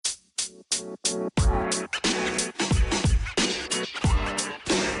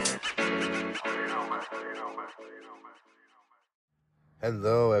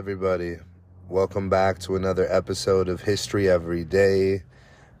Hello, everybody. Welcome back to another episode of History Every Day,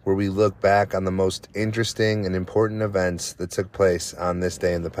 where we look back on the most interesting and important events that took place on this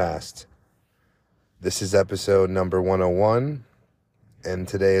day in the past. This is episode number 101, and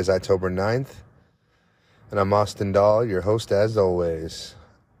today is October 9th, and I'm Austin Dahl, your host as always.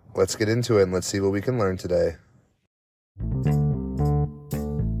 Let's get into it and let's see what we can learn today.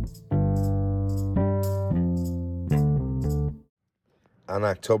 On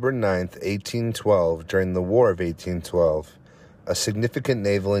October 9th, 1812, during the War of 1812, a significant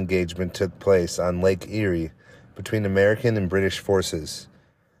naval engagement took place on Lake Erie between American and British forces.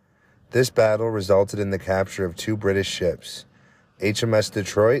 This battle resulted in the capture of two British ships, HMS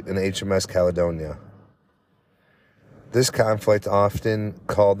Detroit and HMS Caledonia. This conflict, often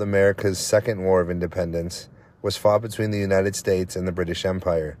called America's Second War of Independence, was fought between the United States and the British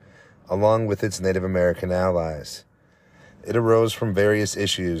Empire, along with its Native American allies. It arose from various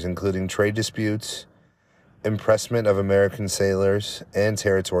issues, including trade disputes, impressment of American sailors, and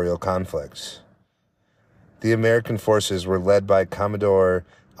territorial conflicts. The American forces were led by Commodore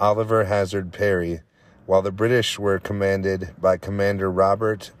Oliver Hazard Perry, while the British were commanded by Commander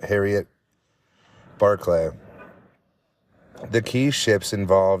Robert Harriet Barclay. The key ships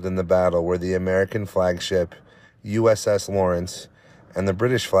involved in the battle were the American flagship USS Lawrence and the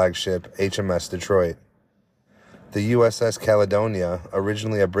British flagship HMS Detroit. The USS Caledonia,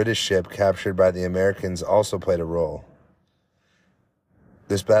 originally a British ship captured by the Americans, also played a role.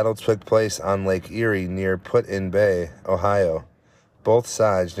 This battle took place on Lake Erie near Put-in Bay, Ohio. Both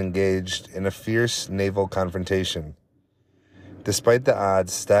sides engaged in a fierce naval confrontation. Despite the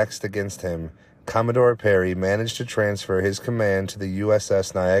odds stacked against him, Commodore Perry managed to transfer his command to the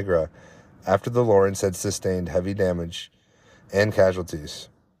USS Niagara after the Lawrence had sustained heavy damage and casualties.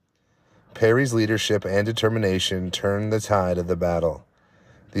 Perry's leadership and determination turned the tide of the battle.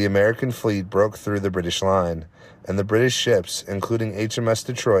 The American fleet broke through the British line, and the British ships, including HMS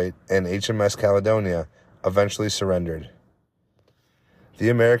Detroit and HMS Caledonia, eventually surrendered. The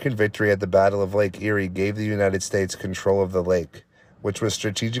American victory at the Battle of Lake Erie gave the United States control of the lake, which was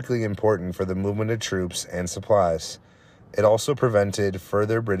strategically important for the movement of troops and supplies. It also prevented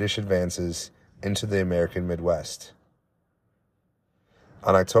further British advances into the American Midwest.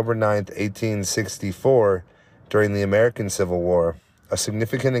 On October 9, 1864, during the American Civil War, a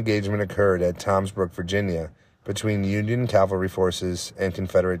significant engagement occurred at Tom's Brook, Virginia, between Union cavalry forces and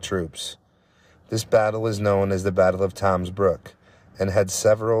Confederate troops. This battle is known as the Battle of Tom's Brook and had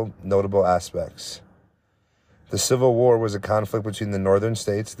several notable aspects. The Civil War was a conflict between the northern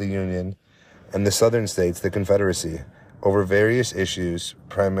states, the Union, and the southern states, the Confederacy, over various issues,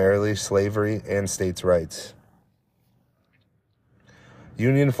 primarily slavery and states' rights.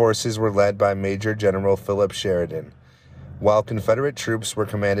 Union forces were led by Major General Philip Sheridan, while Confederate troops were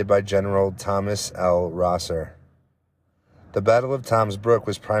commanded by General Thomas L. Rosser. The Battle of Tom's Brook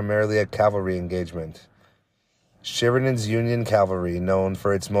was primarily a cavalry engagement. Sheridan's Union cavalry, known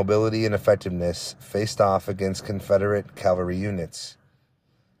for its mobility and effectiveness, faced off against Confederate cavalry units.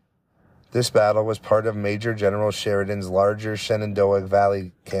 This battle was part of Major General Sheridan's larger Shenandoah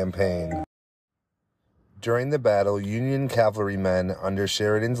Valley campaign. During the battle, Union cavalrymen under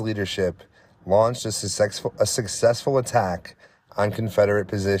Sheridan's leadership launched a successful attack on Confederate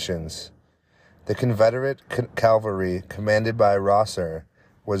positions. The Confederate cavalry, commanded by Rosser,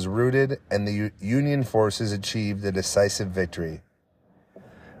 was routed, and the Union forces achieved a decisive victory.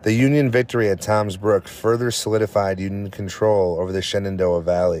 The Union victory at Tom's Brook further solidified Union control over the Shenandoah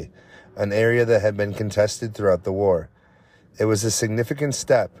Valley, an area that had been contested throughout the war. It was a significant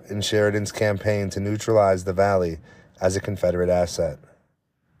step in Sheridan's campaign to neutralize the valley as a Confederate asset.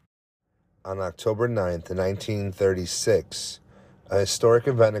 On October 9th, 1936, a historic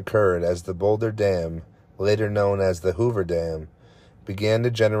event occurred as the Boulder Dam, later known as the Hoover Dam, began to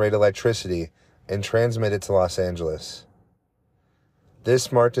generate electricity and transmit it to Los Angeles.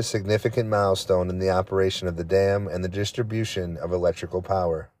 This marked a significant milestone in the operation of the dam and the distribution of electrical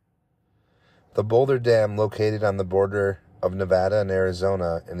power. The Boulder Dam, located on the border of Nevada and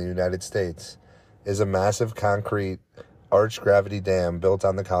Arizona in the United States, is a massive concrete arch-gravity dam built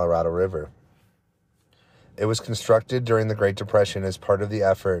on the Colorado River. It was constructed during the Great Depression as part of the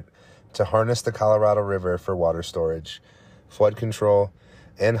effort to harness the Colorado River for water storage, flood control,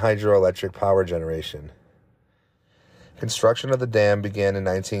 and hydroelectric power generation. Construction of the dam began in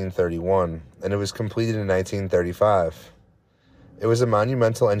 1931, and it was completed in 1935. It was a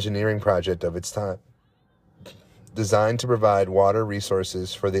monumental engineering project of its time. designed to provide water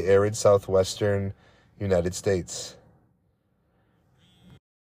resources for the arid southwestern United States.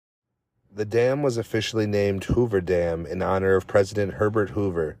 The dam was officially named Hoover Dam in honor of President Herbert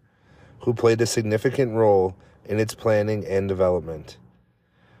Hoover, who played a significant role in its planning and development.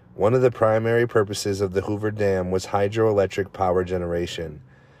 One of the primary purposes of the Hoover Dam was hydroelectric power generation,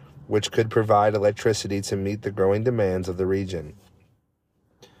 which could provide electricity to meet the growing demands of the region.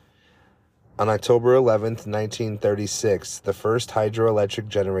 On October 11, 1936, the first hydroelectric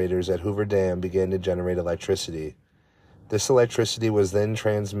generators at Hoover Dam began to generate electricity. This electricity was then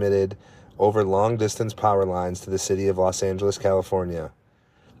transmitted over long-distance power lines to the city of Los Angeles, California.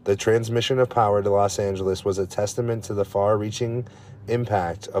 The transmission of power to Los Angeles was a testament to the far-reaching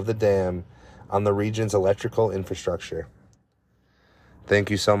impact of the dam on the region's electrical infrastructure. Thank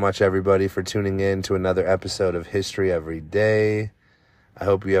you so much, everybody, for tuning in to another episode of History Every Day. I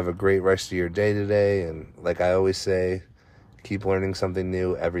hope you have a great rest of your day today, and like I always say, keep learning something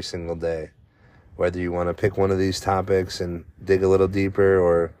new every single day. Whether you want to pick one of these topics and dig a little deeper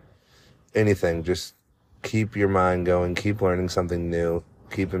or anything, just keep your mind going, keep learning something new,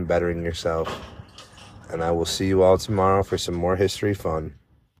 keep bettering yourself. And I will see you all tomorrow for some more history fun.